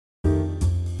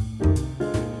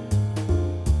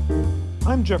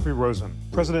I'm Jeffrey Rosen,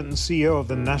 President and CEO of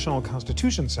the National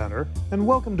Constitution Center, and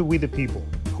welcome to We the People,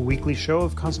 a weekly show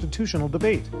of constitutional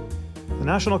debate. The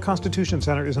National Constitution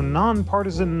Center is a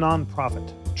nonpartisan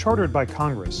nonprofit chartered by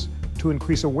Congress to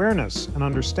increase awareness and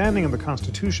understanding of the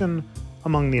Constitution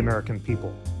among the American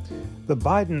people. The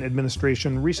Biden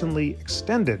administration recently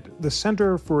extended the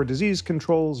Center for Disease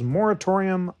Control's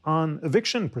moratorium on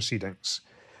eviction proceedings.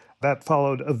 That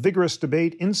followed a vigorous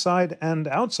debate inside and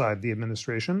outside the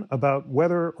administration about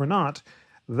whether or not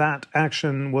that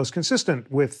action was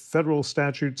consistent with federal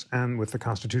statutes and with the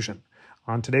Constitution.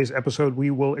 On today's episode,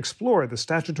 we will explore the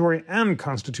statutory and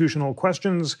constitutional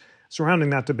questions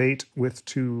surrounding that debate with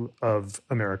two of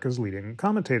America's leading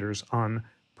commentators on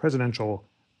presidential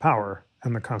power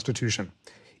and the Constitution.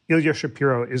 Ilya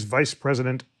Shapiro is Vice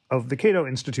President of the Cato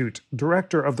Institute,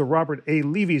 Director of the Robert A.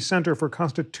 Levy Center for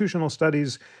Constitutional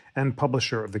Studies, and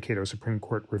publisher of the Cato Supreme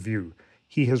Court Review.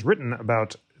 He has written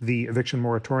about the eviction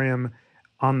moratorium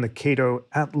on the Cato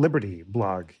at Liberty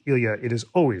blog. Ilya, it is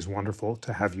always wonderful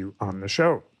to have you on the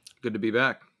show. Good to be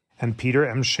back. And Peter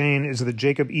M. Shane is the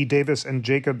Jacob E. Davis and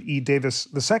Jacob E. Davis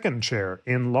II Chair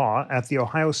in Law at The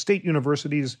Ohio State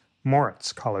University's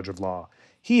Moritz College of Law.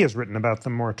 He has written about the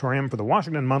moratorium for the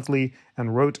Washington Monthly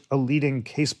and wrote a leading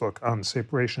casebook on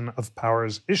separation of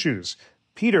powers issues.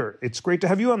 Peter, it's great to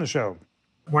have you on the show.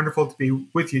 Wonderful to be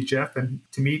with you, Jeff, and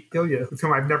to meet Ilya, with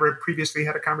whom I've never previously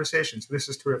had a conversation. So this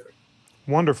is terrific.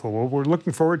 Wonderful. Well, we're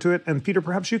looking forward to it. And Peter,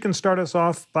 perhaps you can start us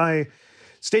off by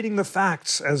stating the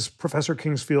facts, as Professor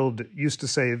Kingsfield used to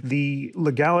say. The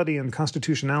legality and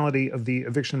constitutionality of the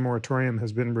eviction moratorium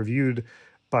has been reviewed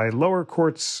by lower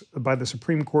courts, by the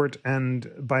Supreme Court,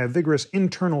 and by a vigorous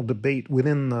internal debate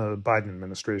within the Biden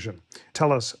administration.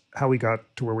 Tell us how we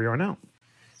got to where we are now.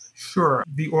 Sure.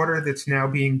 The order that's now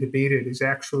being debated is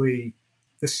actually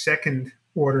the second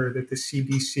order that the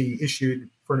CDC issued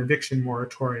for an eviction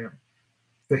moratorium.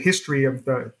 The history of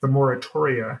the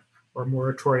moratoria or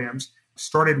moratoriums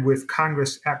started with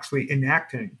Congress actually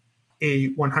enacting a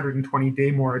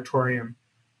 120-day moratorium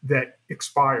that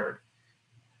expired.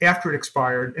 After it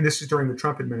expired, and this is during the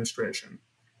Trump administration,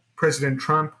 President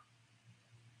Trump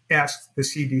asked the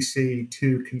CDC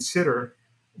to consider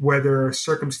whether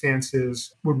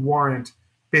circumstances would warrant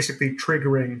basically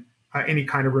triggering any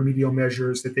kind of remedial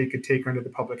measures that they could take under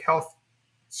the Public Health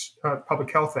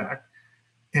Act.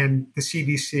 And the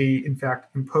CDC, in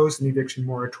fact, imposed an eviction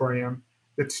moratorium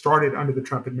that started under the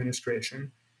Trump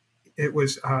administration. It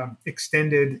was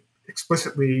extended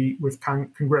explicitly with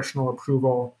congressional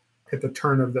approval at the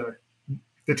turn of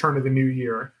the new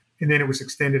year, and then it was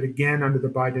extended again under the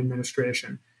Biden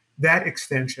administration. That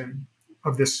extension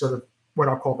of this sort of what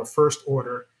I'll call the first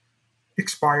order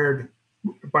expired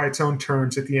by its own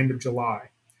terms at the end of July.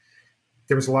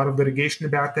 There was a lot of litigation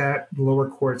about that. The lower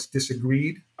courts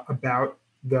disagreed about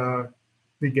the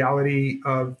legality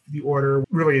of the order,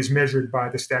 really as measured by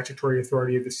the statutory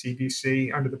authority of the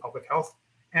CDC under the Public Health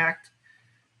Act.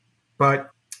 But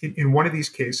in one of these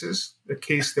cases, the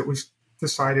case that was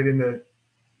decided in the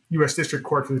U.S. District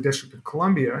Court for the District of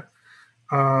Columbia,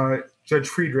 Judge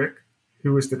Friedrich,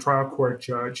 who was the trial court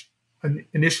judge,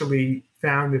 initially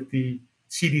found that the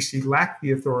CDC lacked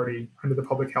the authority under the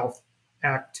Public Health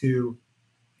Act to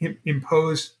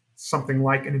impose something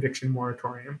like an eviction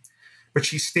moratorium, but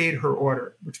she stayed her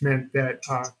order, which meant that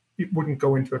it wouldn't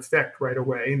go into effect right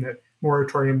away and that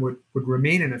moratorium would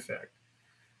remain in effect.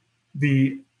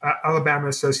 The Alabama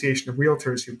Association of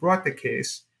Realtors, who brought the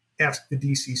case, asked the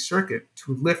D.C. Circuit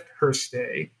to lift her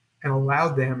stay and allow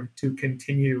their members to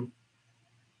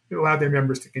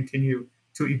continue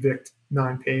to evict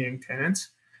non-paying tenants.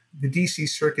 The D.C.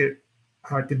 Circuit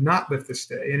did not lift the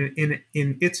stay, and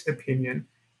in its opinion,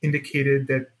 indicated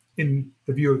that, in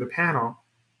the view of the panel,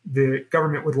 the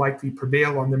government would likely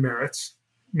prevail on the merits,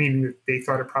 meaning that they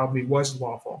thought it probably was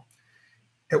lawful.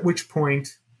 At which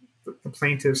point, the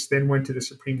plaintiffs then went to the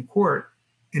Supreme Court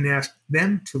and asked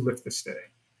them to lift the stay.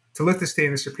 To lift the stay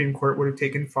in the Supreme Court would have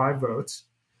taken 5 votes.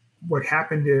 What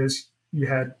happened is you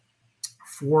had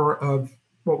 4 of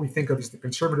what we think of as the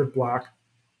conservative bloc.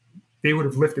 They would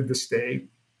have lifted the stay.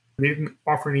 They didn't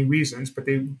offer any reasons, but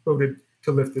they voted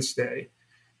to lift the stay.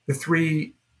 The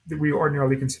 3 that we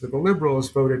ordinarily consider the liberals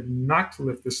voted not to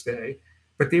lift the stay,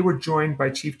 but they were joined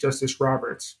by Chief Justice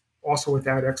Roberts, also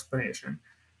without explanation,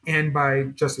 and by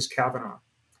Justice Kavanaugh.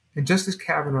 And Justice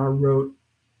Kavanaugh wrote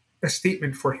a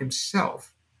statement for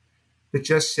himself that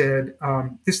just said,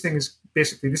 this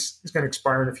is going to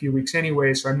expire in a few weeks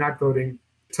anyway, so I'm not voting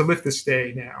to lift the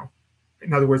stay now.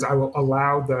 In other words, I will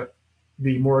allow the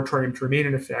moratorium to remain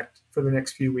in effect for the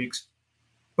next few weeks.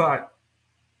 But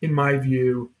in my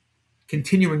view,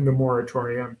 continuing the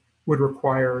moratorium would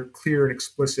require clear and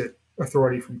explicit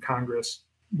authority from Congress,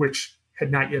 which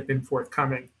had not yet been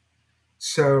forthcoming.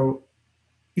 So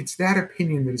it's that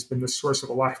opinion that has been the source of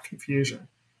a lot of confusion,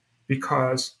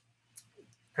 because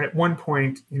at one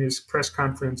point in his press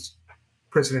conference,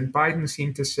 President Biden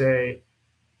seemed to say,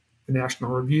 the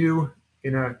National Review,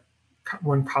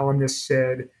 one columnist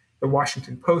said, the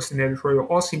Washington Post, and editorial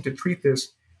all seem to treat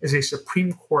this as a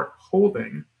Supreme Court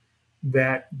holding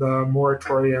that the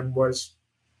moratorium was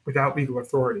without legal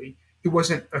authority. It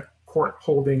wasn't a court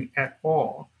holding at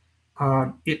all.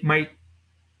 It might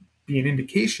be an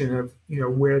indication of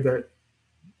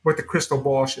what the crystal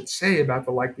ball should say about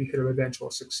the likelihood of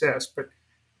eventual success. But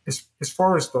as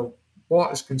far as the law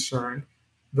is concerned,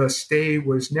 the stay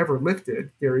was never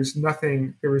lifted. There is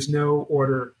no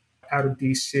order out of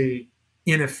D.C.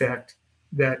 in effect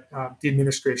that the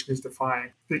administration is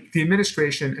defying. The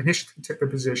administration initially took the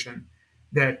position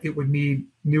that it would need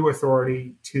new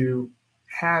authority to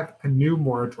have a new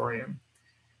moratorium.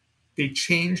 They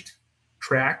changed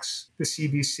tracks. The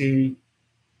CDC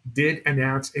did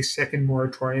announce a second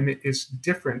moratorium. It is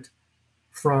different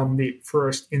from the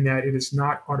first in that it is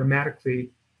not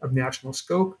automatically of national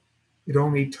scope. It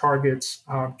only targets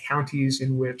counties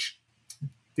in which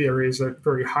there is a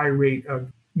very high rate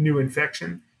of new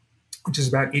infection, which is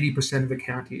about 80% of the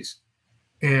counties.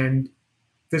 And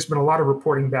there's been a lot of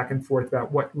reporting back and forth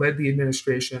about what led the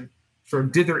administration sort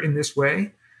of dither in this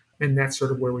way, and that's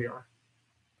sort of where we are.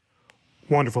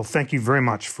 Wonderful. Thank you very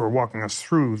much for walking us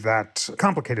through that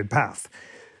complicated path.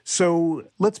 So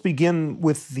let's begin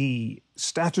with the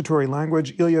statutory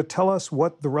language. Ilya, tell us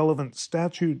what the relevant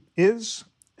statute is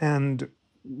and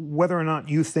whether or not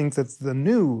you think that the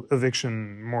new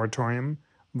eviction moratorium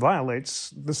violates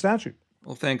the statute.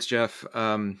 Well, thanks, Jeff.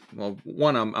 I'm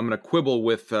going to quibble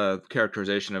with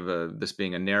characterization of this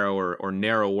being a narrower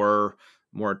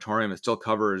moratorium. It still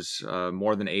covers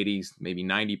more than 80, maybe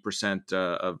 90%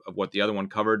 of what the other one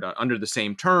covered under the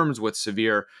same terms, with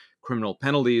severe criminal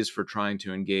penalties for trying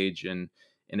to engage in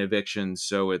evictions.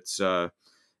 So it's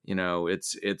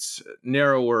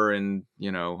narrower, and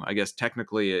I guess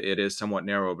technically it is somewhat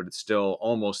narrow, but it's still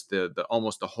almost the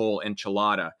whole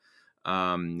enchilada.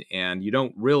 And you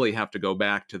don't really have to go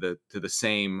back to the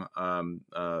same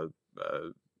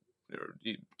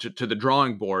to the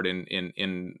drawing board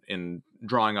in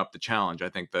drawing up the challenge. I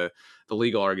think the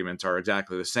legal arguments are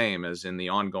exactly the same as in the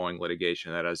ongoing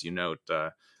litigation that, as you note,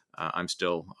 I'm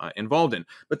still involved in.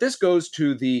 But this goes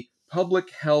to the Public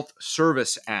Health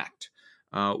Service Act,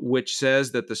 which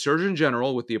says that the Surgeon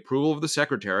General, with the approval of the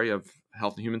Secretary of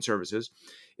Health and Human Services,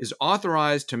 is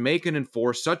authorized to make and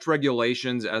enforce such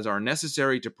regulations as are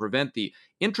necessary to prevent the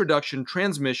introduction,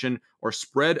 transmission, or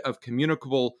spread of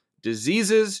communicable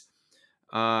diseases,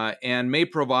 and may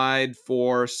provide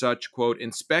for such, quote,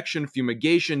 inspection,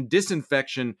 fumigation,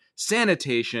 disinfection,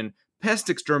 sanitation,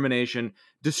 pest extermination,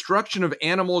 destruction of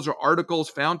animals or articles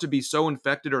found to be so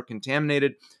infected or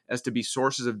contaminated as to be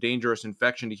sources of dangerous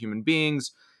infection to human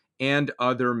beings, and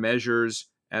other measures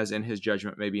as in his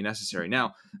judgment may be necessary.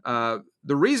 Now,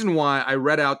 the reason why I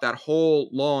read out that whole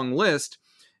long list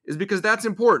is because that's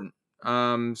important.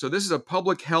 So this is a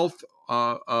public health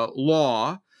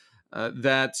law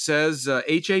that says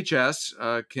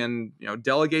HHS can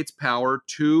delegates power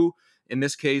to, in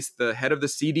this case, the head of the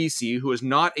CDC, who is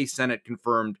not a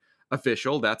Senate-confirmed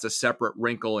official. That's a separate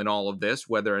wrinkle in all of this,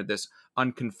 whether this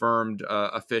unconfirmed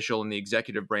official in the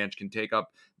executive branch can take up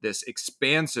this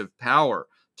expansive power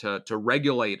to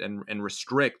regulate and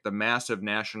restrict the massive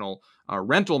national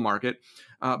rental market.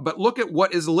 But look at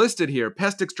what is listed here: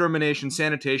 pest extermination,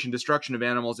 sanitation, destruction of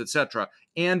animals, etc.,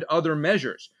 and other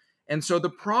measures. And so the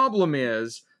problem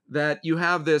is that you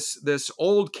have this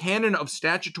old canon of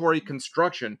statutory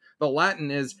construction. The Latin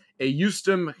is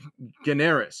ejusdem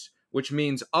generis, which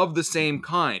means of the same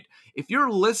kind. If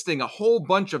you're listing a whole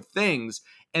bunch of things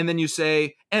and then you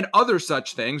say, and other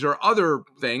such things or other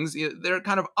things, they're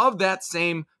kind of that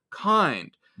same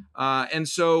kind. And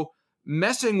so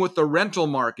messing with the rental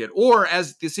market, or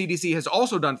as the CDC has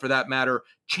also done for that matter,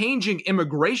 changing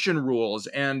immigration rules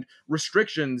and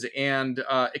restrictions and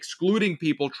excluding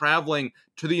people traveling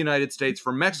to the United States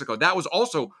from Mexico. That was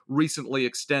also recently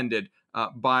extended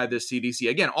by the CDC.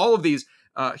 Again, all of these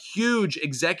huge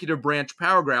executive branch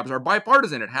power grabs are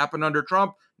bipartisan. It happened under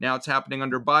Trump. Now it's happening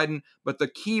under Biden. But the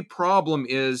key problem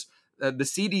is the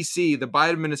CDC, the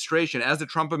Biden administration, as the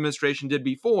Trump administration did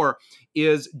before,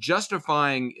 is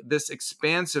justifying this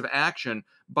expansive action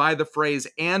by the phrase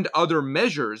 "and other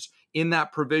measures" in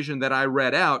that provision that I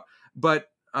read out. But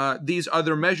these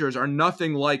other measures are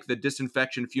nothing like the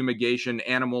disinfection, fumigation,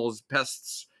 animals,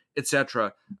 pests,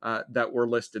 etc., that were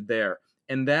listed there.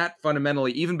 And that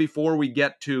fundamentally, even before we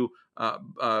get to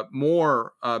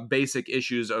more basic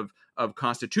issues of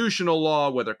constitutional law,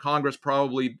 whether Congress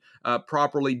probably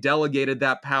properly delegated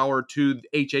that power to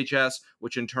HHS,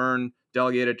 which in turn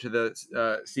delegated to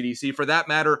the CDC, for that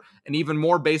matter, an even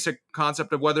more basic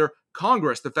concept of whether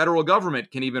Congress, the federal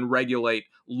government, can even regulate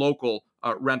local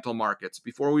rental markets.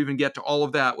 Before we even get to all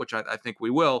of that, which I think we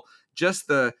will, just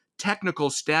the technical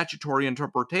statutory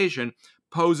interpretation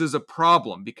poses a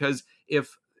problem, because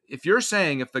if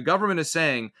the government is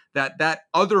saying that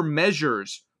other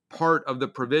measures part of the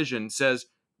provision says,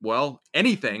 well,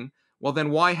 anything, well,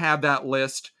 then why have that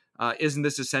list? Isn't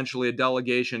this essentially a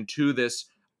delegation to this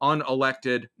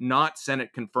unelected, not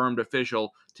Senate confirmed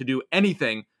official to do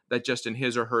anything that just in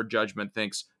his or her judgment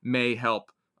thinks may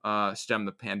help stem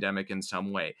the pandemic in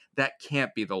some way? That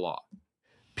can't be the law.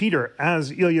 Peter,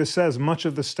 as Ilya says, much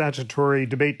of the statutory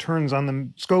debate turns on the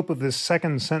scope of this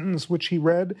second sentence, which he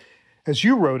read. As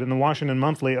you wrote in the Washington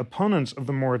Monthly, opponents of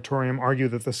the moratorium argue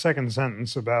that the second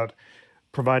sentence about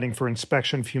providing for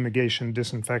inspection, fumigation,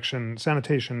 disinfection,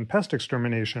 sanitation, pest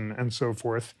extermination, and so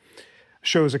forth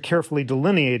shows a carefully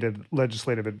delineated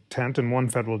legislative intent, and one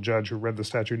federal judge who read the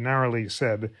statute narrowly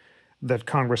said that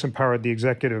Congress empowered the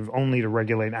executive only to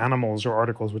regulate animals or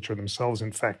articles which are themselves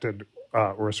infected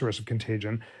or a source of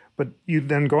contagion. But you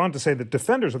then go on to say that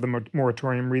defenders of the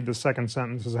moratorium read the second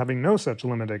sentence as having no such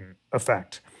limiting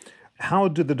effect. How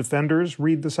do the defenders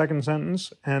read the second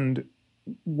sentence, and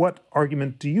what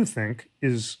argument do you think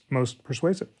is most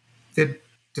persuasive? The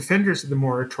defenders of the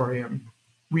moratorium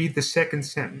read the second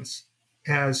sentence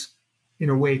as, in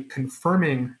a way,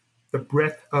 confirming the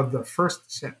breadth of the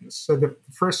first sentence. So the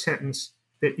first sentence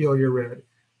that Ilya read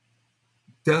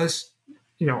does,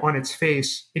 on its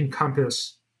face,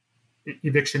 encompass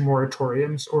eviction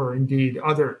moratoriums or indeed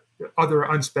other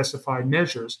unspecified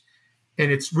measures.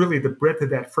 And it's really the breadth of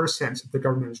that first sentence that the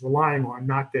government is relying on,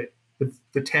 not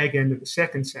the tag end of the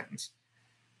second sentence.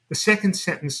 The second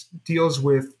sentence deals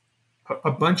with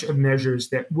a bunch of measures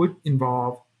that would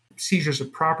involve seizures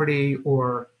of property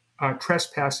or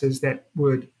trespasses that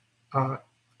would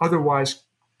otherwise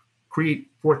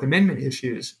create Fourth Amendment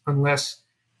issues unless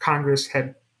Congress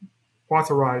had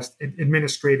authorized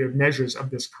administrative measures of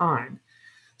this kind.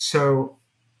 So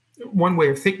one way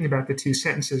of thinking about the two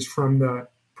sentences from the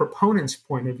proponent's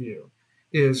point of view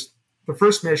is the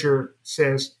first measure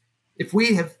says, if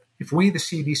we, the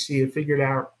CDC, have figured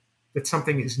out that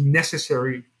something is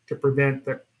necessary to prevent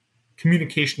the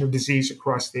communication of disease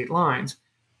across state lines,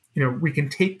 we can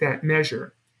take that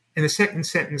measure. And the second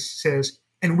sentence says,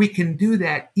 and we can do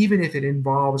that even if it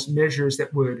involves measures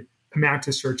that would amount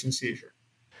to search and seizure.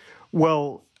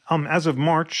 Well, as of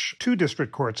March, 2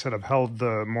 district courts had upheld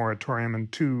the moratorium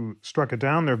and 2 struck it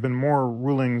down. There have been more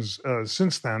rulings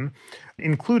since then,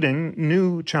 including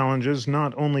new challenges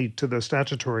not only to the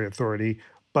statutory authority,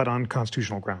 but on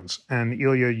constitutional grounds. And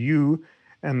Ilya, you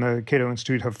and the Cato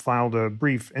Institute have filed a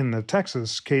brief in the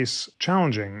Texas case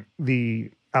challenging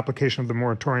the application of the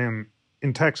moratorium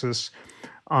in Texas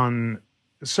on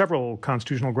several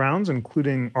constitutional grounds,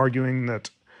 including arguing that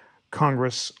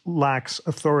Congress lacks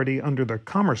authority under the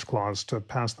Commerce Clause to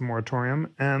pass the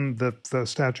moratorium, and that the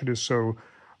statute is so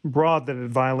broad that it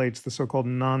violates the so-called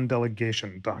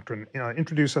non-delegation doctrine.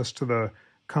 Introduce us to the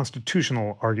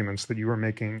constitutional arguments that you were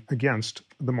making against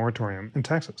the moratorium in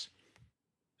Texas.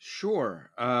 Sure.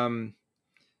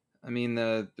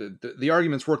 The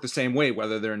arguments work the same way,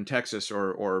 whether they're in Texas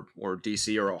or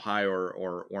D.C. or Ohio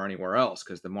or anywhere else,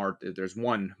 because there's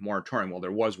one moratorium. Well,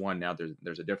 there was one. Now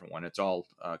there's a different one. It's all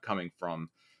coming from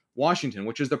Washington,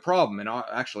 which is the problem, and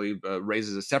actually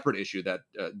raises a separate issue that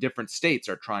different states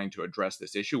are trying to address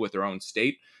this issue with their own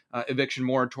state eviction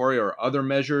moratoria or other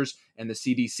measures, and the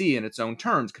CDC, in its own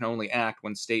terms, can only act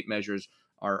when state measures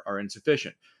are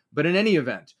insufficient. But in any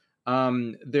event,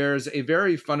 there's a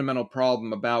very fundamental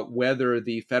problem about whether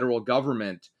the federal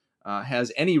government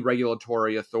has any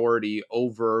regulatory authority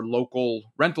over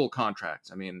local rental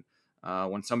contracts. I mean,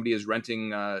 when somebody is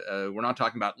renting, we're not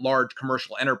talking about large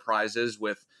commercial enterprises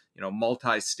with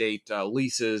multi-state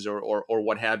leases or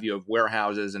what have you of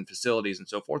warehouses and facilities and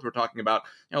so forth. We're talking about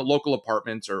local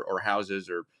apartments or houses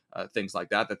or things like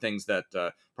that. The things that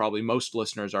probably most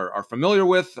listeners are familiar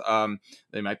with.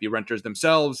 They might be renters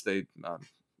themselves. They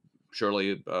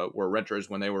surely were renters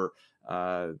when they were,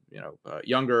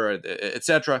 younger,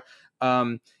 etc.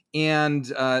 And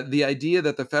the idea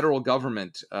that the federal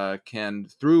government can,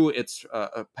 through its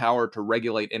power to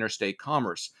regulate interstate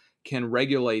commerce, can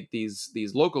regulate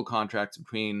these local contracts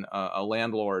between a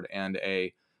landlord and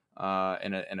a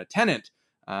tenant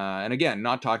And again,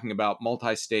 not talking about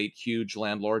multi-state huge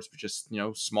landlords, but just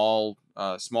small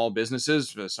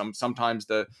businesses. Sometimes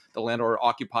the landlord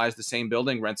occupies the same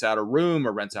building, rents out a room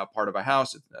or rents out part of a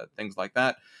house, things like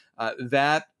that.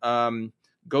 That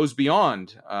goes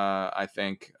beyond, I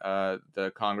think,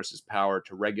 the Congress's power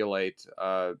to regulate,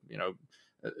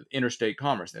 interstate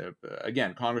commerce.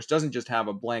 Again, Congress doesn't just have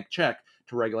a blank check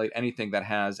to regulate anything that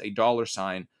has a dollar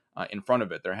sign in front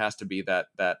of it. There has to be that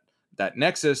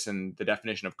nexus, and the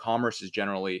definition of commerce is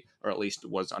generally, or at least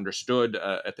was understood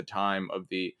at the time of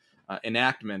the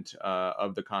enactment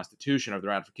of the Constitution, of the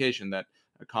ratification, that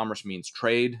commerce means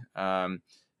trade.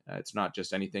 It's not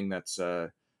just anything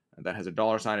that has a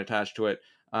dollar sign attached to it.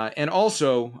 And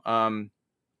also,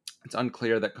 it's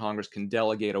unclear that Congress can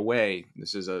delegate away.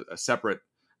 This is a separate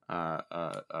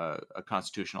a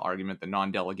constitutional argument, the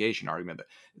non-delegation argument, that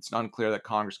it's unclear that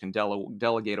Congress can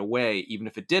delegate away, even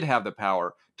if it did have the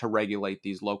power to regulate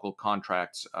these local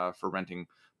contracts for renting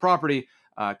property,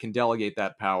 can delegate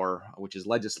that power, which is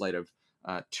legislative,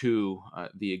 to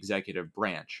the executive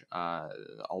branch,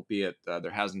 albeit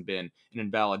there hasn't been an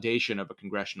invalidation of a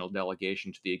congressional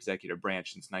delegation to the executive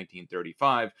branch since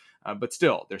 1935. But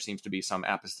still, there seems to be some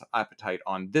appetite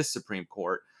on this Supreme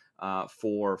Court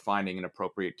for finding an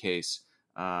appropriate case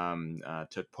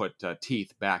to put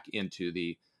teeth back into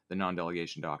the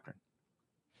non-delegation doctrine.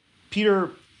 Peter,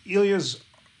 Ilya's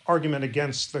argument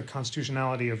against the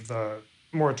constitutionality of the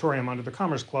moratorium under the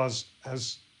Commerce Clause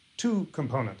has two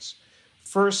components.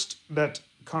 First, that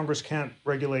Congress can't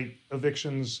regulate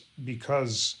evictions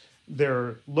because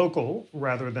they're local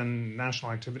rather than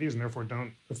national activities and therefore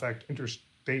don't affect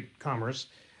interstate commerce.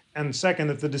 And second,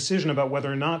 that the decision about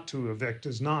whether or not to evict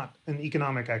is not an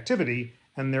economic activity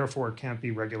and therefore can't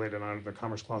be regulated under the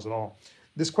Commerce Clause at all.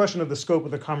 This question of the scope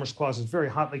of the Commerce Clause is very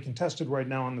hotly contested right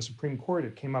now on the Supreme Court.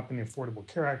 It came up in the Affordable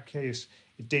Care Act case.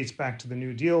 It dates back to the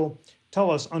New Deal.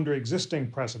 Tell us, under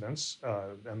existing precedents,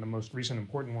 and the most recent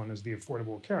important one is the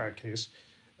Affordable Care Act case,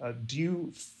 do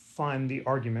you find the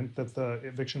argument that the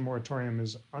eviction moratorium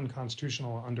is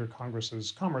unconstitutional under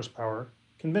Congress's commerce power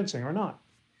convincing or not?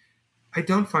 I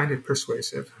don't find it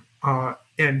persuasive.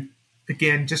 And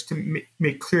again, just to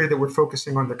make clear that we're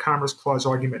focusing on the Commerce Clause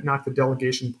argument, not the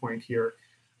delegation point here,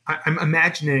 I'm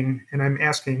imagining, and I'm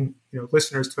asking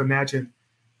listeners to imagine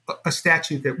a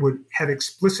statute that would have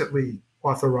explicitly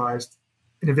authorized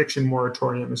an eviction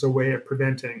moratorium as a way of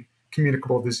preventing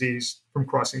communicable disease from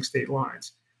crossing state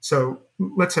lines. So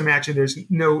let's imagine there's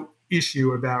no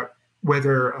issue about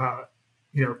whether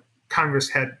Congress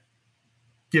had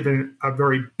given a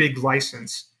very big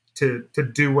license to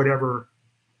do whatever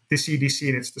the CDC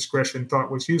in its discretion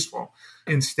thought was useful.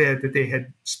 Instead, that they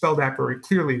had spelled out very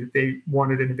clearly that they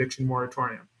wanted an eviction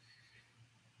moratorium.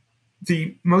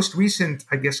 The most recent,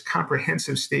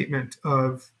 comprehensive statement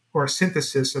or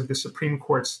synthesis of the Supreme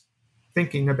Court's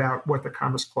thinking about what the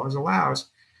Commerce Clause allows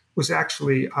was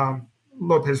actually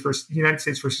United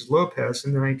States versus Lopez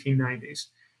in the 1990s.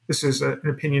 This is an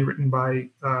opinion written by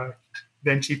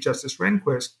then Chief Justice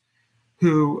Rehnquist,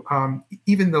 who,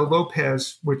 even though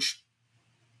Lopez, which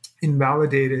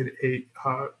invalidated an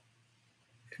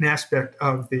aspect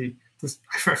of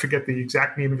I forget the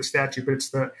exact name of the statute, but it's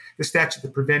the statute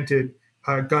that prevented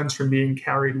guns from being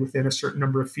carried within a certain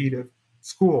number of feet of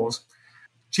schools.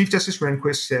 Chief Justice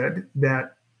Rehnquist said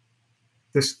that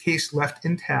this case left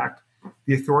intact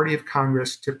the authority of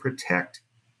Congress to protect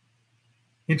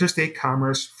interstate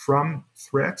commerce from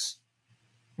threats,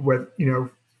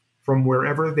 from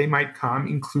wherever they might come,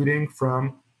 including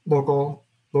from local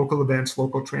events,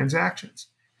 local transactions.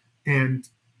 And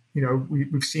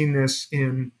we've seen this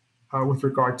in with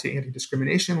regard to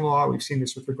anti-discrimination law. We've seen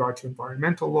this with regard to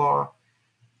environmental law.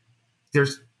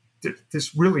 There's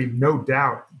really no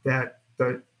doubt that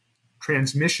the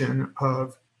transmission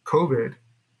of COVID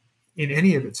in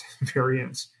any of its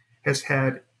variants has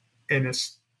had an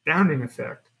astounding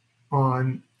effect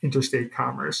on interstate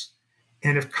commerce.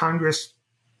 And if Congress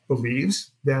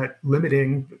believes that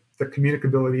limiting the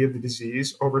communicability of the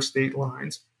disease over state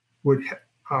lines would,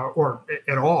 or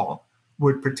at all,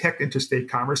 would protect interstate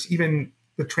commerce, even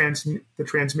the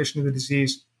transmission of the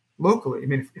disease locally. I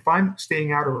mean, if I'm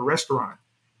staying out of a restaurant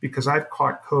because I've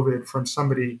caught COVID from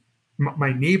somebody,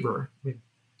 my neighbor,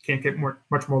 can't get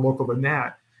much more local than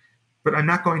that, but I'm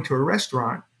not going to a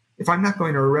restaurant. If I'm not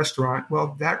going to a restaurant,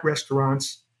 well, that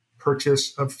restaurant's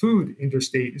purchase of food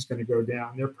interstate is going to go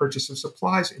down. Their purchase of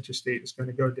supplies interstate is going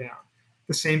to go down.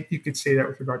 The same, you could say that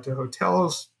with regard to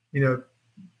hotels,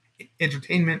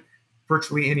 entertainment,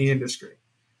 virtually any industry.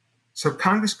 So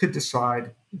Congress could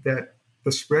decide that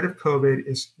the spread of COVID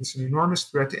is an enormous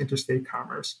threat to interstate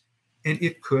commerce, and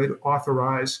it could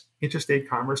authorize interstate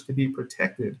commerce to be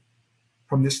protected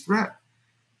from this threat.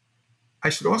 I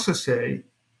should also say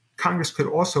Congress could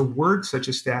also word such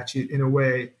a statute in a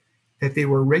way that they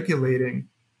were regulating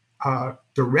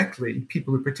directly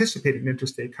people who participate in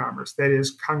interstate commerce. That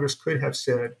is, Congress could have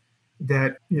said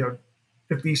that,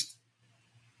 at least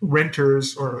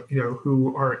renters or,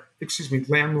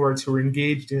 landlords who are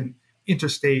engaged in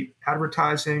interstate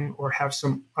advertising or have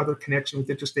some other connection with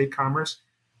interstate commerce,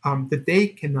 that they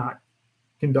cannot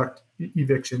conduct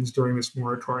evictions during this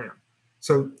moratorium.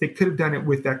 So they could have done it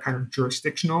with that kind of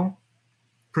jurisdictional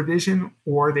provision,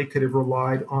 or they could have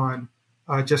relied on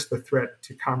just the threat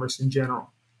to commerce in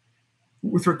general.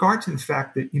 With regard to the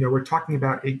fact that, we're talking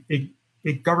about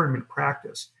a government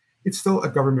practice, it's still a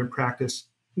government practice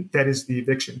that is the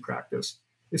eviction practice.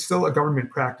 It's still a government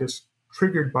practice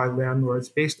triggered by landlords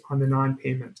based on the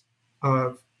non-payment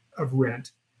of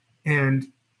rent. And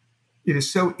it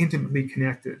is so intimately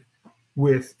connected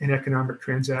with an economic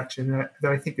transaction that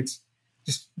I think it's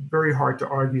just very hard to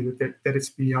argue that it's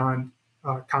beyond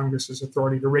Congress's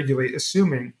authority to regulate,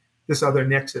 assuming this other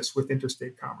nexus with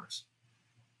interstate commerce.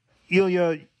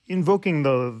 Ilya, invoking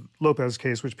the Lopez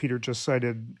case, which Peter just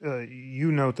cited,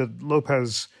 you note that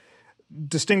Lopez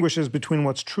distinguishes between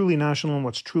what's truly national and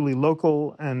what's truly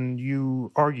local, and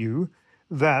you argue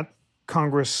that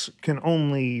Congress can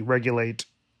only regulate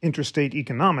interstate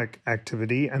economic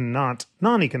activity and not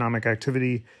non-economic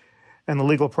activity, and the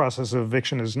legal process of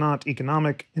eviction is not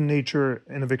economic in nature.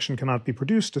 An eviction cannot be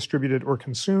produced, distributed, or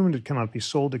consumed. It cannot be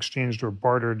sold, exchanged, or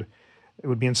bartered. It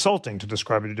would be insulting to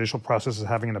describe a judicial process as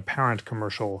having an apparent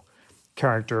commercial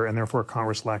character, and therefore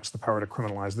Congress lacks the power to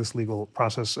criminalize this legal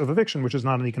process of eviction, which is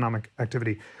not an economic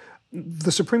activity.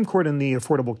 The Supreme Court in the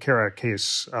Affordable Care Act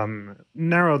case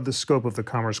narrowed the scope of the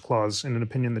Commerce Clause in an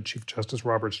opinion that Chief Justice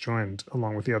Roberts joined,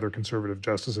 along with the other conservative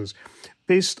justices.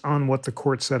 Based on what the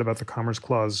court said about the Commerce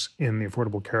Clause in the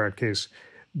Affordable Care Act case,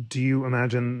 do you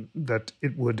imagine that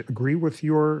it would agree with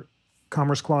your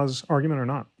Commerce Clause argument or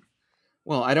not?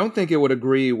 Well, I don't think it would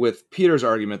agree with Peter's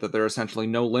argument that there are essentially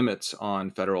no limits on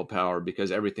federal power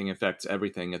because everything affects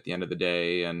everything at the end of the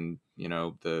day. And,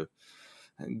 the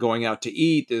going out to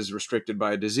eat is restricted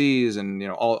by a disease and,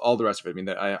 all the rest of it. I mean,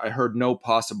 I heard no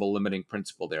possible limiting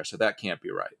principle there. So that can't be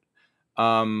right.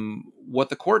 What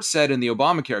the court said in the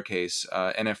Obamacare case,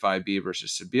 NFIB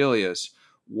versus Sebelius,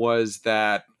 was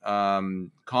that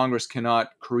Congress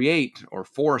cannot create or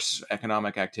force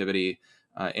economic activity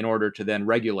in order to then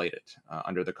regulate it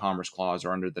under the Commerce Clause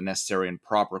or under the necessary and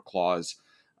proper clause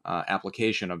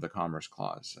application of the Commerce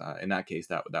Clause. In that case,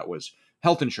 that was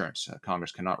health insurance.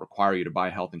 Congress cannot require you to buy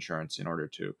health insurance in order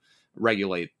to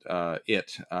regulate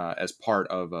it as part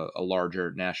of a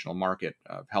larger national market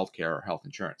of healthcare or health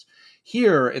insurance.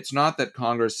 Here, it's not that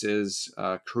Congress is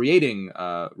creating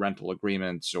rental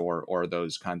agreements or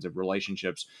those kinds of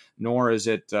relationships, nor is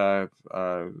it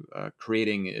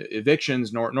creating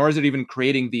evictions, nor is it even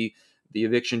creating the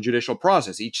eviction judicial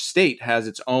process. Each state has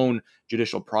its own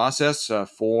judicial process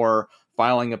for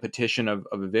filing a petition of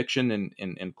eviction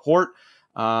in court.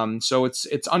 So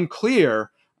it's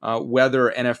unclear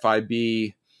whether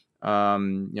NFIB,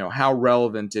 how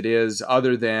relevant it is,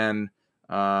 other than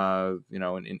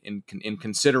in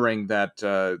considering that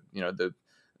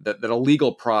that a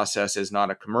legal process is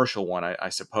not a commercial one, I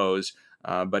suppose.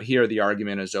 But here the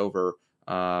argument is over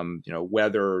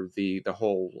whether the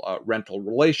whole rental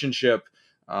relationship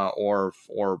or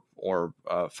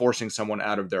forcing someone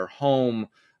out of their home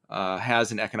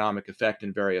has an economic effect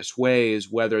in various ways,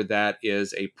 whether that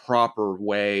is a proper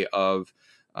way of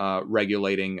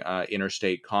regulating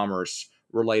interstate commerce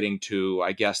relating to,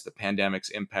 I guess, the pandemic's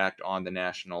impact on the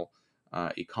national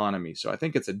economy. So I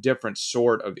think it's a different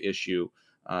sort of issue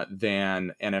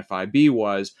than NFIB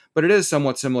was, but it is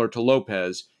somewhat similar to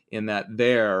Lopez in that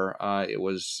there it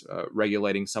was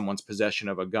regulating someone's possession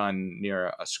of a gun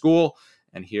near a school,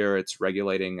 and here it's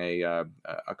regulating a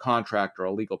contract or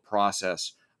a legal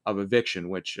process of eviction,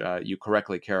 which you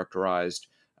correctly characterized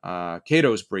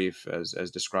Cato's brief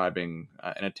as describing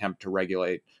an attempt to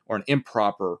regulate or an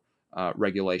improper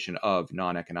regulation of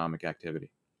non-economic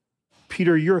activity.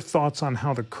 Peter, your thoughts on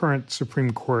how the current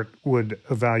Supreme Court would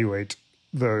evaluate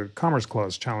the Commerce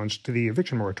Clause challenge to the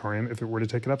eviction moratorium if it were to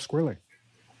take it up squarely?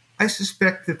 I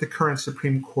suspect that the current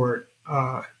Supreme Court,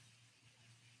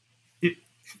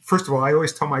 first of all, I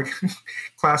always tell my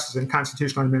classes in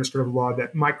constitutional administrative law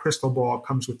that my crystal ball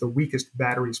comes with the weakest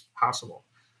batteries possible.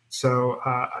 So,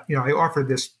 I offer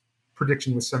this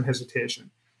prediction with some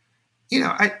hesitation.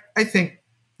 I think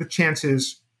the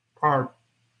chances are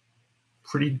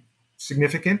pretty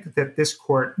significant that this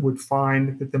court would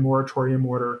find that the moratorium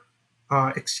order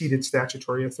exceeded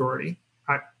statutory authority.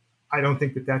 I don't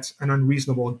think that that's an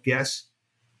unreasonable guess,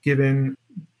 given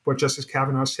what Justice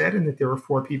Kavanaugh said, and that there were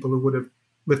 4 people who would have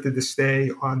lifted the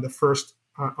stay on the first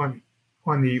on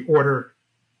the order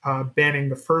banning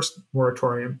the first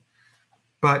moratorium.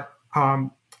 But I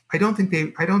don't think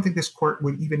this court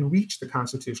would even reach the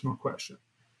constitutional question.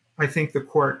 I think the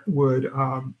court would,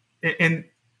 and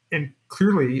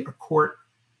clearly a court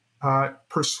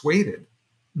persuaded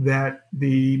that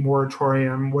the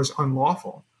moratorium was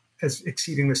unlawful, as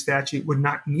exceeding the statute, would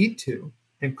not need to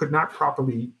and could not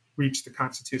properly reach the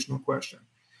constitutional question.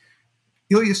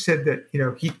 Ilya said that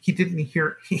he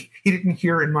didn't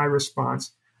hear in my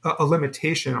response a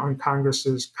limitation on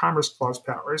Congress's Commerce Clause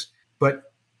powers,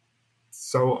 but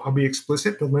so I'll be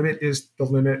explicit. The limit is the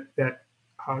limit that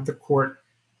the court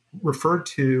referred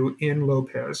to in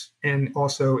Lopez and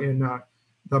also in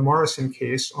the Morrison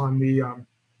case on the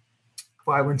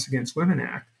Violence Against Women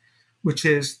Act, which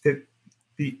is that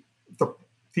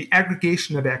the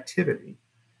aggregation of activity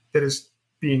that is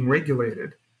being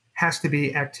regulated has to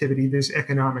be activity that is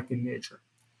economic in nature.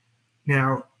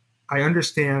 Now, I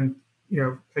understand,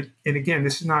 and again,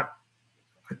 this is not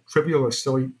a trivial or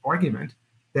silly argument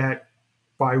that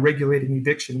by regulating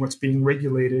eviction, what's being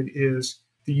regulated is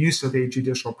the use of a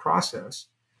judicial process,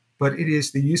 but it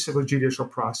is the use of a judicial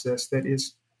process that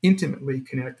is intimately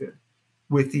connected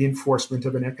with the enforcement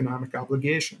of an economic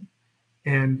obligation.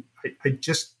 And I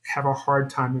just have a hard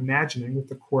time imagining that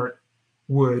the court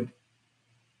would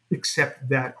accept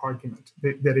that argument.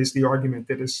 That is the argument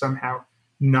that is somehow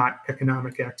not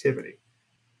economic activity.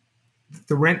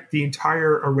 The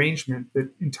entire arrangement, the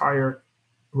entire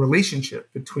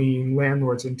relationship between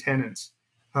landlords and tenants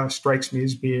strikes me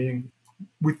as being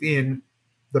within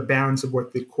the bounds of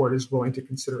what the court is willing to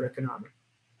consider economic.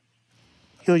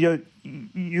 Ilya,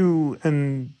 you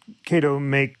and Cato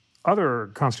make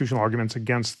other constitutional arguments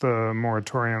against the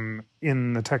moratorium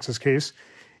in the Texas case,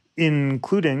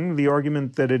 including the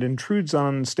argument that it intrudes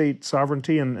on state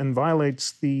sovereignty and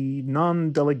violates the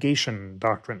non-delegation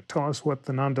doctrine. Tell us what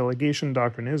the non-delegation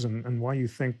doctrine is and why you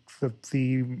think that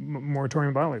the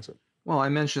moratorium violates it. Well, I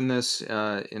mentioned this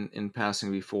in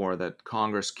passing before, that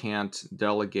Congress can't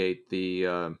delegate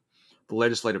the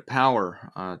legislative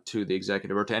power to the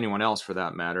executive or to anyone else for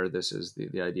that matter. This is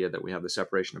the idea that we have the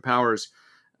separation of powers,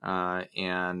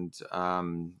 and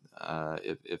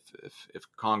if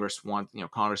Congress wants,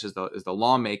 Congress is the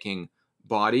lawmaking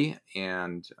body,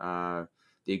 and the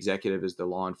executive is the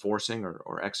law enforcing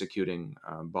or executing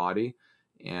body,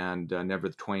 and never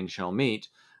the twain shall meet.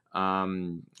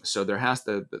 So there has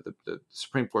to, the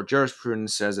Supreme Court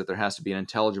jurisprudence says that there has to be an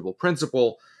intelligible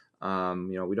principle.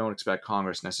 We don't expect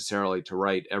Congress necessarily to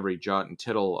write every jot and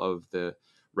tittle of the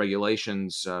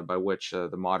regulations by which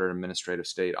the modern administrative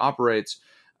state operates.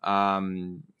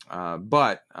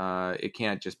 But it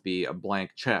can't just be a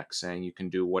blank check saying you can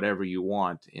do whatever you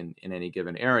want in any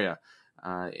given area.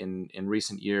 In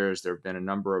recent years, there have been a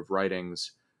number of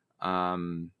writings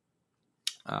from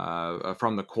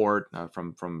the court,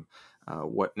 from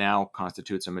what now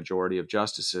constitutes a majority of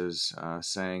justices,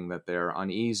 saying that they're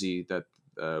uneasy that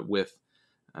with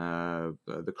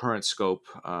the current scope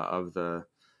of the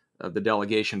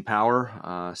delegation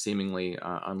power, seemingly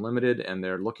unlimited, and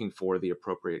they're looking for the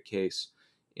appropriate case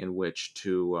in which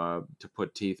to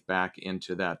put teeth back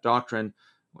into that doctrine,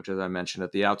 which, as I mentioned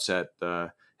at the outset,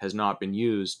 has not been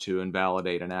used to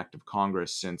invalidate an act of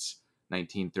Congress since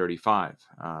 1935.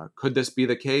 Could this be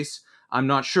the case? I'm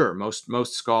not sure.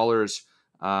 Most scholars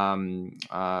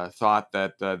thought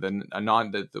that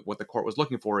what the court was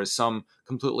looking for is some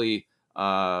completely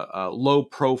low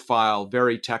profile,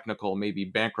 very technical, maybe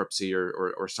bankruptcy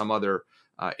or some other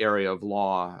area of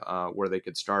law where they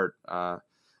could start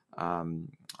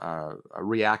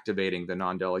reactivating the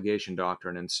non-delegation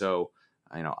doctrine. And so,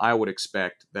 I would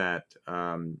expect that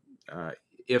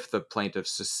if the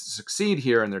plaintiffs succeed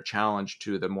here in their challenge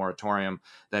to the moratorium,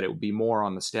 that it would be more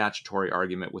on the statutory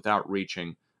argument without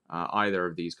reaching either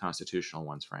of these constitutional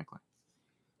ones, frankly.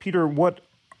 Peter, what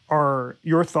are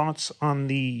your thoughts on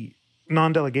the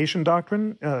non-delegation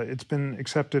doctrine? It's been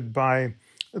accepted by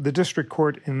the district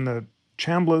court in the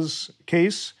Chambliss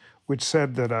case, which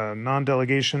said that a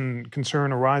non-delegation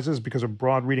concern arises because a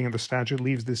broad reading of the statute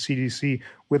leaves the CDC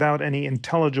without any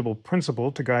intelligible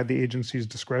principle to guide the agency's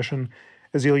discretion.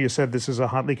 As Ilya said, this is a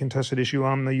hotly contested issue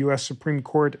on the U.S. Supreme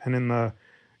Court, and in the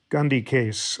Gundy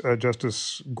case,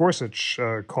 Justice Gorsuch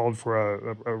called for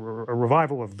a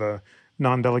revival of the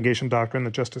non-delegation doctrine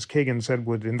that Justice Kagan said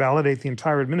would invalidate the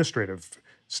entire administrative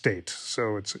state.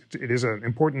 So it is an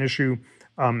important issue.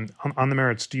 On the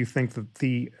merits, do you think that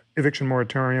the eviction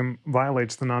moratorium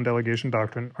violates the non-delegation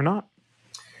doctrine or not?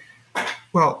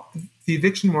 Well, the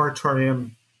eviction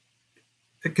moratorium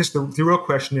I guess the real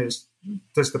question is,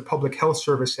 does the Public Health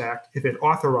Service Act, if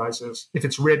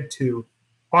it's read to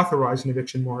authorize an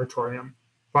eviction moratorium,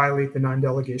 violate the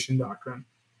non-delegation doctrine?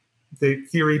 The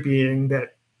theory being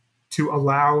that to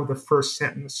allow the first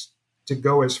sentence to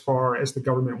go as far as the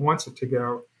government wants it to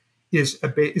go is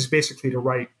basically to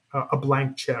write a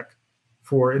blank check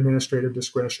for administrative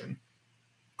discretion,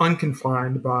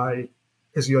 unconfined by,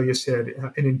 as Ilya said,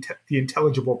 the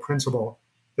intelligible principle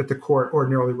that the court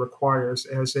ordinarily requires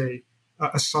as a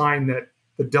sign that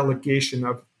the delegation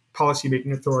of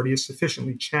policymaking authority is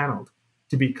sufficiently channeled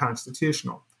to be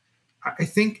constitutional. I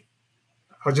think,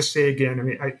 I'll just say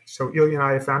again, so Ilya and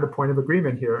I have found a point of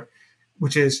agreement here,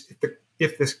 which is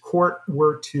if this court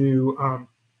were to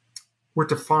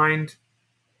find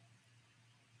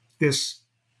this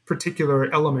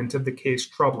particular element of the case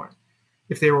troubling,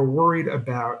 if they were worried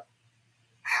about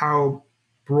how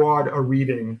broad a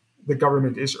reading the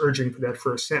government is urging for that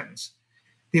first sentence,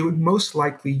 they would most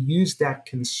likely use that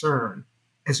concern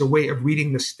as a way of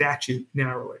reading the statute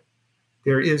narrowly.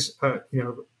 There is a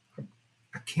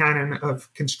canon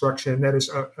of construction that is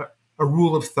a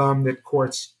rule of thumb that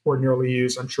courts ordinarily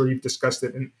use. I'm sure you've discussed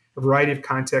it in a variety of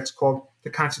contexts, called the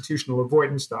constitutional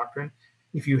avoidance doctrine.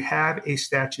 If you have a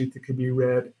statute that could be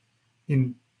read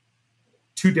in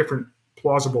two different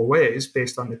plausible ways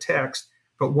based on the text,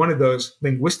 but one of those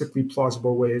linguistically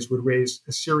plausible ways would raise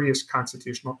a serious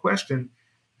constitutional question,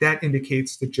 that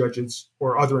indicates the judges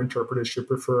or other interpreters should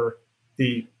prefer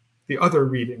the other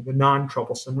reading, the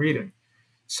non-troublesome reading.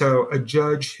 So a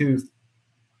judge who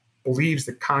believes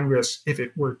that Congress, if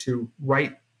it were to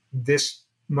write this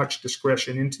much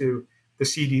discretion into the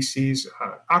CDC's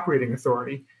operating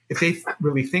authority, if they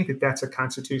really think that that's a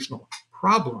constitutional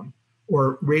problem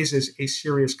or raises a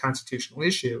serious constitutional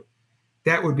issue,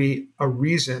 that would be a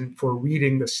reason for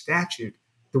reading the statute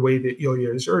the way that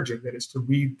Ilya is urging, that is to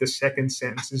read the second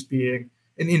sentence as being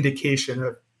an indication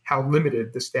of how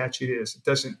limited the statute is. It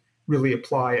doesn't really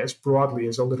apply as broadly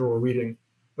as a literal reading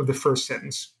of the first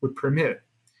sentence would permit.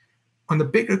 On the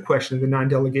bigger question of the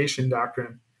non-delegation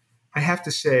doctrine, I have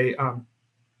to say,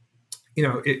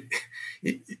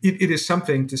 it is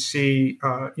something to see,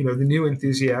 the new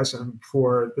enthusiasm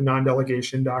for the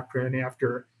non-delegation doctrine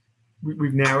after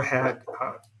we've now had,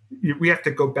 we have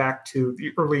to go back to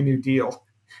the early New Deal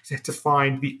to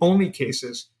find the only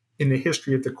cases in the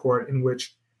history of the court in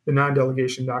which the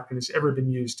non-delegation doctrine has ever been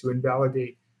used to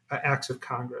invalidate acts of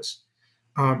Congress.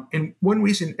 And one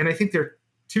reason, and I think there are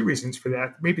two reasons for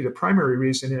that. Maybe the primary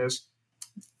reason is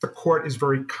the court is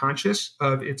very conscious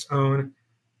of its own,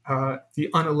 the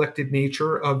unelected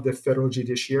nature of the federal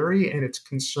judiciary, and its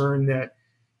concern that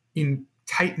in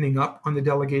tightening up on the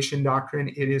delegation doctrine,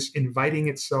 it is inviting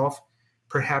itself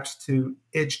perhaps to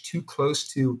edge too close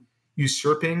to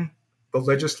usurping the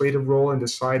legislative role and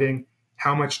deciding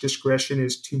how much discretion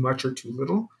is too much or too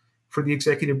little for the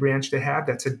executive branch to have.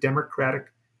 That's a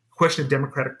question of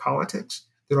democratic politics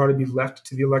that ought to be left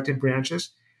to the elected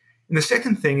branches. And the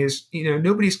second thing is,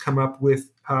 nobody's come up with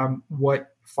what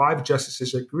 5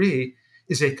 justices agree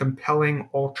is a compelling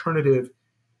alternative,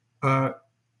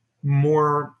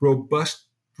 more robust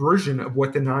version of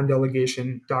what the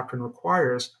non-delegation doctrine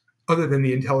requires, other than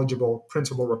the intelligible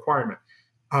principle requirement.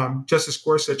 Justice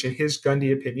Gorsuch, in his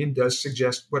Gundy opinion, does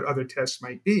suggest what other tests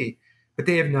might be, but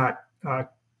they have not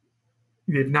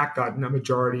gotten a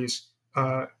majority's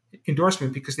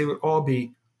endorsement because they would all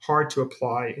be hard to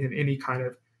apply in any kind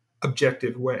of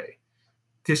objective way.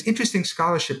 There's interesting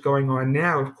scholarship going on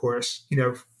now, of course.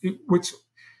 What's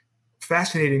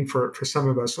fascinating for some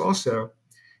of us also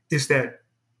is that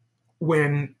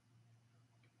when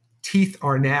teeth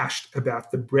are gnashed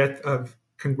about the breadth of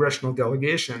congressional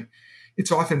delegation,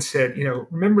 it's often said,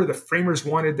 remember the framers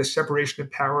wanted the separation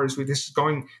of powers.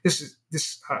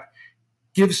 This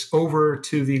gives over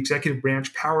to the executive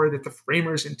branch power that the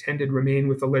framers intended remain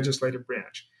with the legislative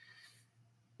branch.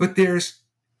 But there's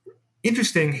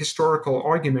interesting historical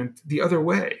argument the other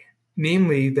way,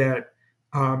 namely that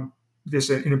there's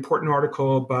an important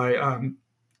article by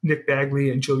Nick Bagley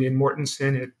and Julian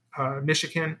Mortensen at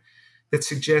Michigan that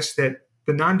suggests that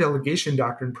the non-delegation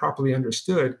doctrine, properly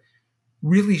understood,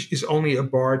 really is only a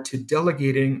bar to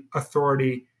delegating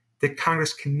authority that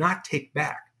Congress cannot take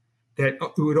back, that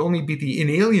it would only be the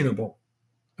inalienable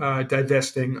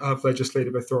divesting of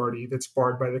legislative authority that's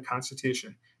barred by the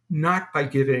Constitution, not by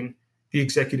giving the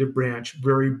executive branch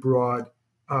very broad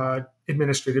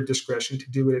administrative discretion to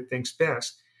do what it thinks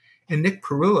best. And Nick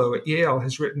Perillo at Yale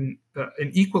has written an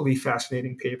equally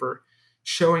fascinating paper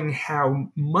showing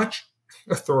how much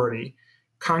authority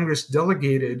Congress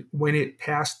delegated when it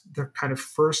passed the kind of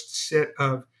first set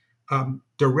of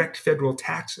direct federal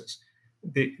taxes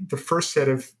the first set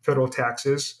of federal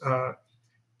taxes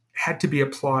had to be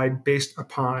applied based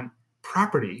upon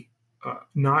property,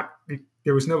 not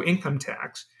there was no income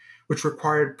tax, which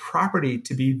required property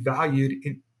to be valued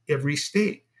in every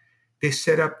state. They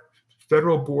set up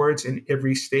federal boards in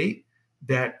every state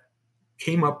that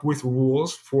came up with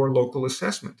rules for local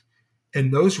assessment.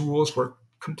 And those rules were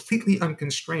completely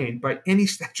unconstrained by any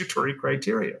statutory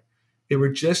criteria. They were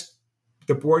just,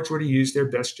 the boards were to use their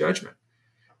best judgment.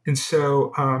 And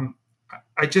so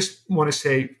I just want to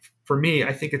say, for me,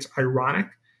 I think it's ironic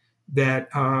that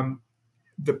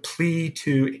the plea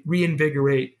to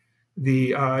reinvigorate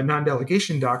the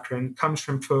non-delegation doctrine comes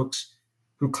from folks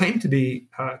who claim to be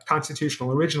constitutional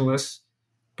originalists,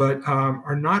 but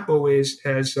are not always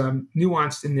as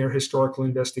nuanced in their historical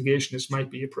investigation as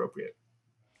might be appropriate.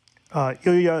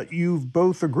 Ilya, you've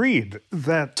both agreed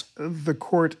that the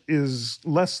court is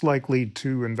less likely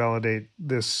to invalidate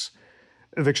this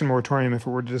eviction moratorium if it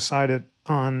were to decide it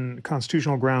on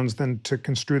constitutional grounds than to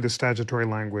construe the statutory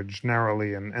language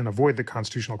narrowly and avoid the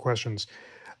constitutional questions.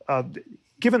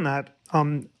 Given that,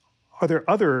 are there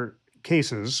other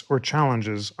cases or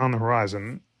challenges on the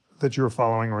horizon that you're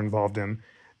following or involved in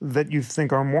that you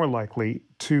think are more likely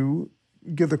to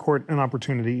give the court an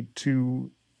opportunity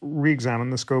to re-examine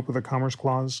the scope of the Commerce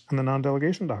Clause and the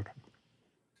non-delegation doctrine?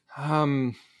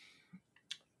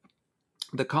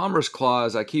 The Commerce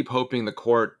Clause, I keep hoping the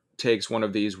court takes one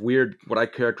of these weird, what I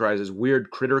characterize as weird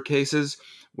critter cases,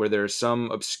 where there's some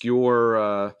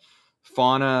obscure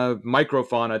fauna,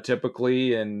 microfauna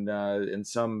typically, in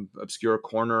some obscure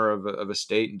corner of a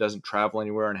state and doesn't travel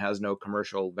anywhere and has no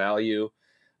commercial value,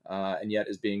 and yet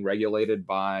is being regulated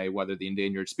by whether the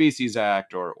Endangered Species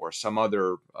Act or some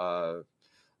other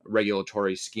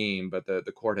regulatory scheme. But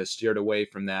the court has steered away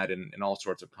from that in all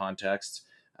sorts of contexts,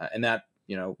 and that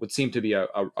would seem to be a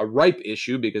ripe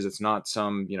issue because it's not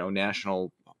some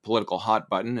national political hot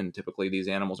button, and typically these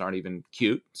animals aren't even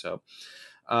cute. So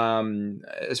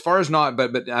as far as not,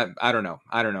 but I don't know.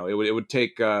 It would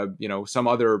take some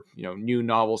other new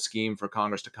novel scheme for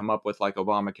Congress to come up with, like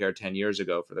Obamacare 10 years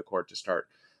ago, for the court to start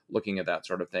looking at that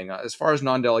sort of thing. As far as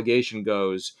non-delegation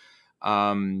goes,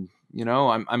 I'm in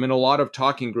a lot of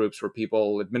talking groups where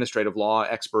people, administrative law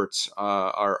experts,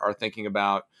 are thinking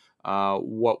about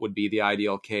what would be the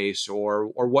ideal case or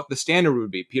what the standard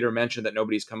would be. Peter mentioned that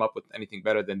nobody's come up with anything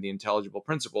better than the intelligible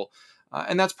principle,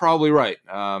 and that's probably right.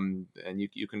 And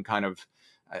you can kind of,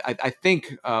 I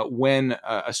think when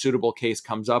a suitable case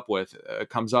comes up,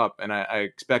 and I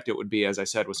expect it would be, as I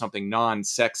said, with something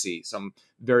non-sexy, some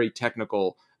very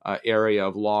technical area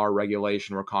of law or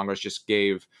regulation where Congress just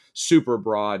gave super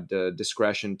broad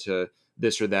discretion to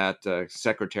this or that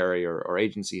secretary or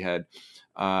agency head,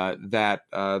 that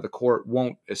the court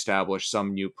won't establish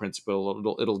some new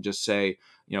principle. It'll just say,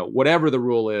 whatever the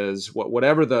rule is,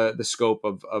 whatever the scope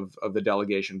of the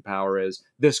delegation power is,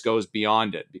 this goes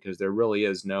beyond it, because there really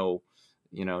is no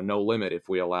limit if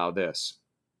we allow this.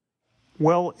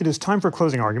 Well, it is time for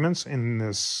closing arguments in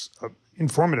this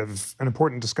informative and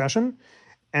important discussion.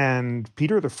 And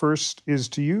Peter, the first is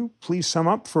to you. Please sum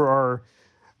up for our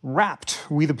rapt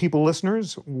We the People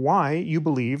listeners why you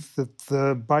believe that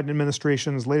the Biden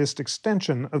administration's latest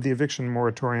extension of the eviction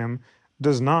moratorium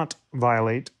does not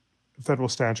violate federal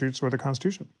statutes or the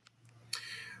Constitution.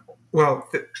 Well,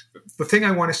 the thing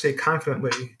I want to say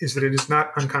confidently is that it is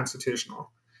not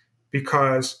unconstitutional,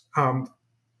 because the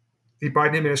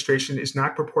Biden administration is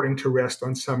not purporting to rest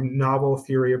on some novel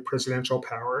theory of presidential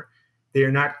power. They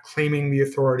are not claiming the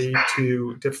authority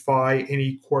to defy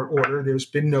any court order. There's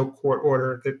been no court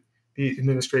order that the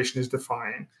administration is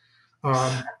defying.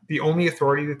 The only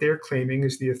authority that they're claiming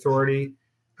is the authority,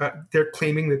 they're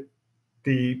claiming that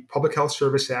the Public Health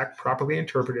Service Act, properly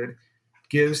interpreted,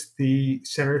 gives the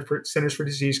Centers for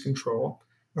Disease Control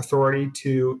authority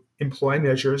to employ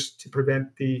measures to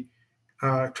prevent the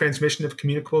transmission of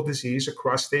communicable disease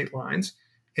across state lines,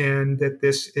 and that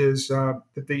this is that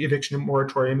the eviction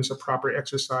moratorium is a proper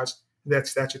exercise of that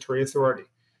statutory authority.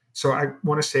 So I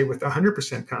want to say with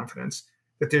 100% confidence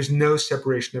that there's no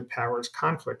separation of powers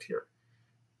conflict here.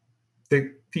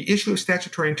 The issue of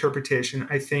statutory interpretation,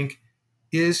 I think,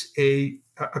 is a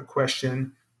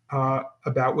question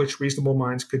about which reasonable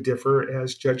minds could differ,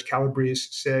 as Judge Calabrese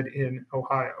said in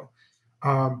Ohio.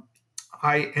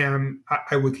 I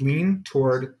would lean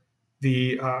toward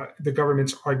the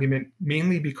government's argument,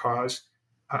 mainly because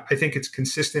I think it's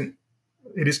consistent.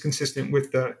 It is consistent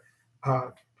with the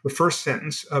first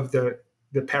sentence of the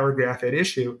paragraph at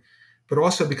issue, but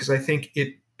also because I think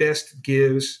it best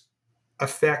gives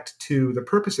effect to the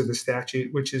purpose of the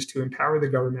statute, which is to empower the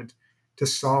government to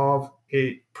solve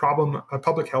a problem, a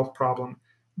public health problem,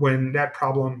 when that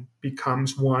problem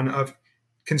becomes one of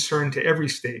concern to every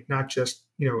state, not just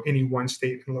any one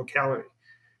state and locality.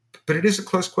 But it is a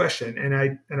close question, and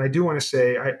I do want to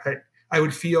say I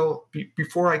would feel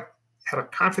before I had a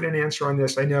confident answer on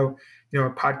this. I know a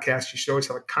podcast you should always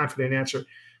have a confident answer.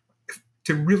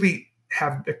 To really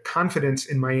have the confidence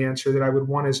in my answer that I would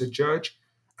want as a judge,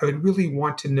 I would really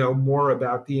want to know more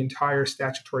about the entire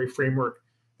statutory framework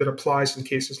that applies in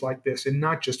cases like this, and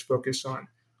not just focus on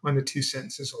the two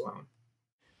sentences alone.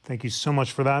 Thank you so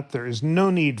much for that. There is no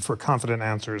need for confident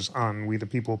answers on We the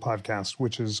People podcast,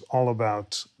 which is all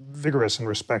about vigorous and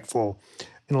respectful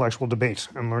intellectual debate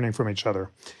and learning from each other.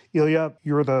 Ilya,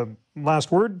 you're the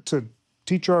last word to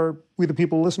teach our We the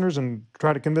People listeners and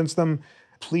try to convince them.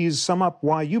 Please sum up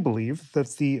why you believe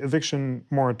that the eviction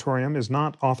moratorium is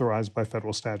not authorized by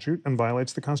federal statute and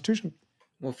violates the Constitution.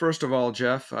 Well, first of all,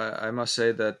 Jeff, I must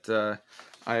say that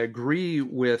I agree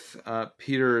with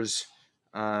Peter's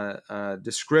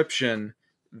description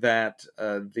that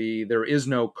there is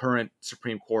no current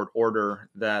Supreme Court order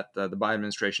that the Biden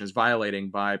administration is violating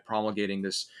by promulgating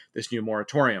this new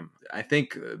moratorium. I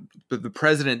think the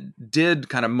president did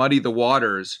kind of muddy the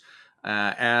waters,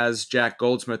 as Jack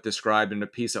Goldsmith described in a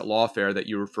piece at Lawfare that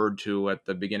you referred to at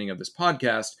the beginning of this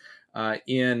podcast,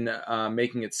 in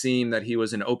making it seem that he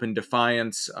was in open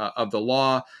defiance of the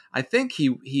law. I think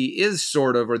he is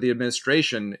sort of, or the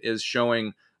administration is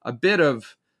showing a bit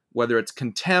of, whether it's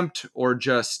contempt or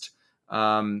just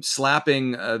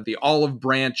slapping the olive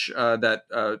branch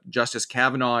that Justice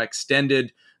Kavanaugh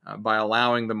extended by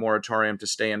allowing the moratorium to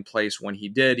stay in place when he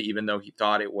did, even though he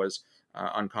thought it was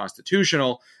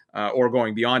unconstitutional, or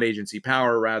going beyond agency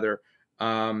power, rather.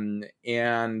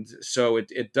 And so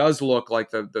it does look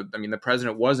like the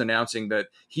president was announcing that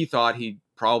he thought he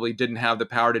probably didn't have the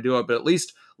power to do it, but at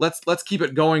least let's keep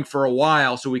it going for a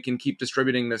while so we can keep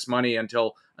distributing this money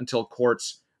until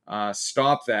courts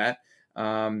stop that.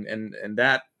 And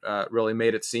that really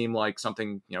made it seem like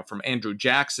something, from Andrew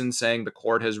Jackson saying the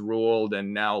court has ruled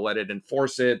and now let it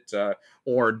enforce it,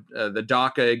 or the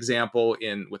DACA example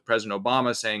with President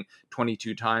Obama saying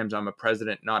 22 times, I'm a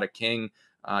president, not a king.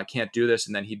 Can't do this.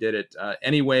 And then he did it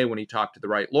anyway when he talked to the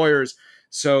right lawyers.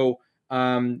 So,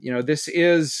 this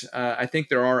is, I think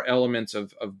there are elements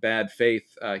of bad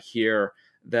faith here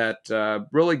that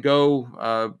really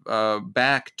go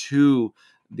back to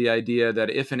the idea that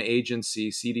if an agency,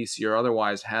 CDC or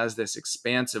otherwise, has this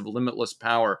expansive, limitless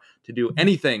power to do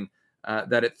anything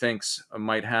that it thinks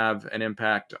might have an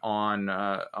impact on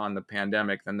the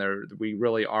pandemic, then we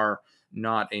really are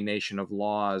not a nation of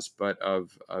laws, but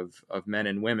of men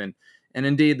and women. And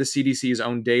indeed, the CDC's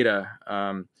own data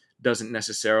doesn't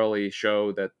necessarily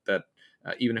show that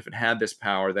even if it had this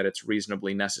power, that it's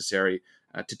reasonably necessary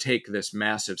to take this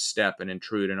massive step and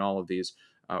intrude in all of these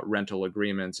rental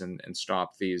agreements and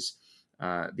stop these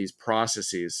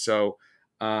processes. So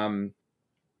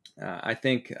I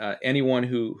think anyone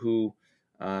who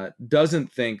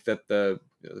doesn't think that the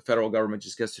federal government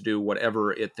just gets to do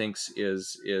whatever it thinks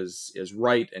is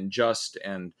right and just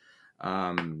and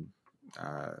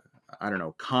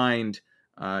kind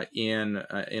in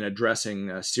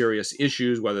addressing serious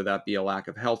issues, whether that be a lack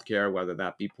of health care, whether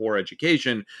that be poor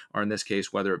education, or in this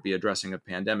case, whether it be addressing a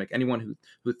pandemic. Anyone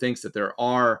who thinks that there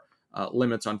are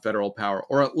limits on federal power,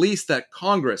 or at least that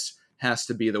Congress has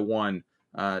to be the one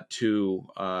to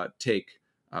take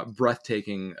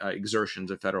breathtaking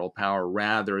exertions of federal power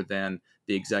rather than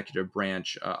the executive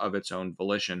branch of its own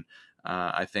volition,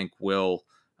 I think will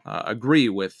agree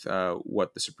with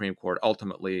what the Supreme Court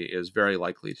ultimately is very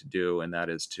likely to do, and that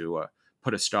is to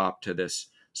put a stop to this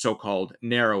so-called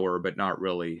narrower but not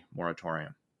really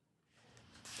moratorium.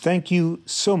 Thank you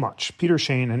so much, Peter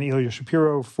Shane and Ilya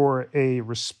Shapiro, for a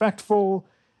respectful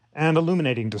and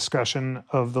illuminating discussion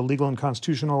of the legal and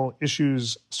constitutional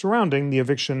issues surrounding the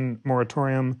eviction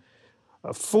moratorium,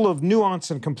 full of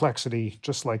nuance and complexity,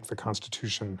 just like the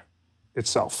Constitution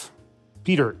itself.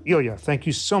 Peter, Ilya, thank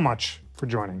you so much for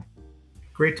joining.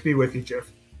 Great to be with you,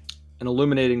 Jeff. An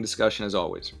illuminating discussion as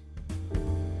always.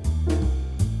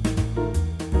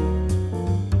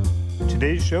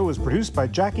 Today's show was produced by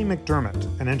Jackie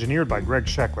McDermott and engineered by Greg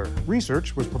Scheckler.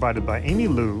 Research was provided by Amy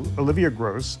Liu, Olivia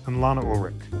Gross, and Lana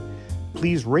Ulrich.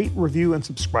 Please rate, review, and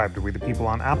subscribe to We the People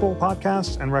on Apple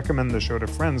Podcasts and recommend the show to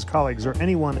friends, colleagues, or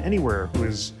anyone anywhere who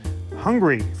is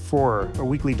hungry for a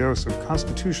weekly dose of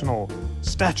constitutional,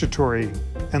 statutory,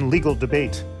 and legal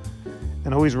debate.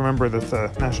 And always remember that the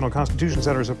National Constitution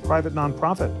Center is a private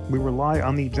nonprofit. We rely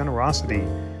on the generosity,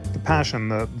 the passion,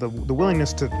 the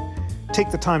willingness to take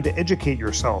the time to educate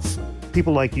yourself.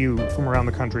 People like you from around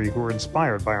the country who are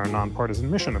inspired by our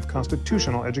nonpartisan mission of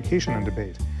constitutional education and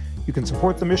debate. You can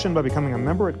support the mission by becoming a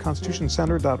member at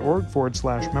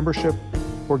constitutioncenter.org/membership,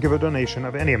 or give a donation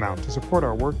of any amount to support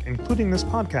our work, including this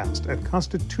podcast, at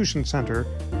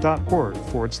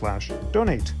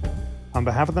constitutioncenter.org/donate. On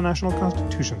behalf of the National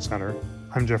Constitution Center,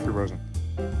 I'm Jeffrey Rosen.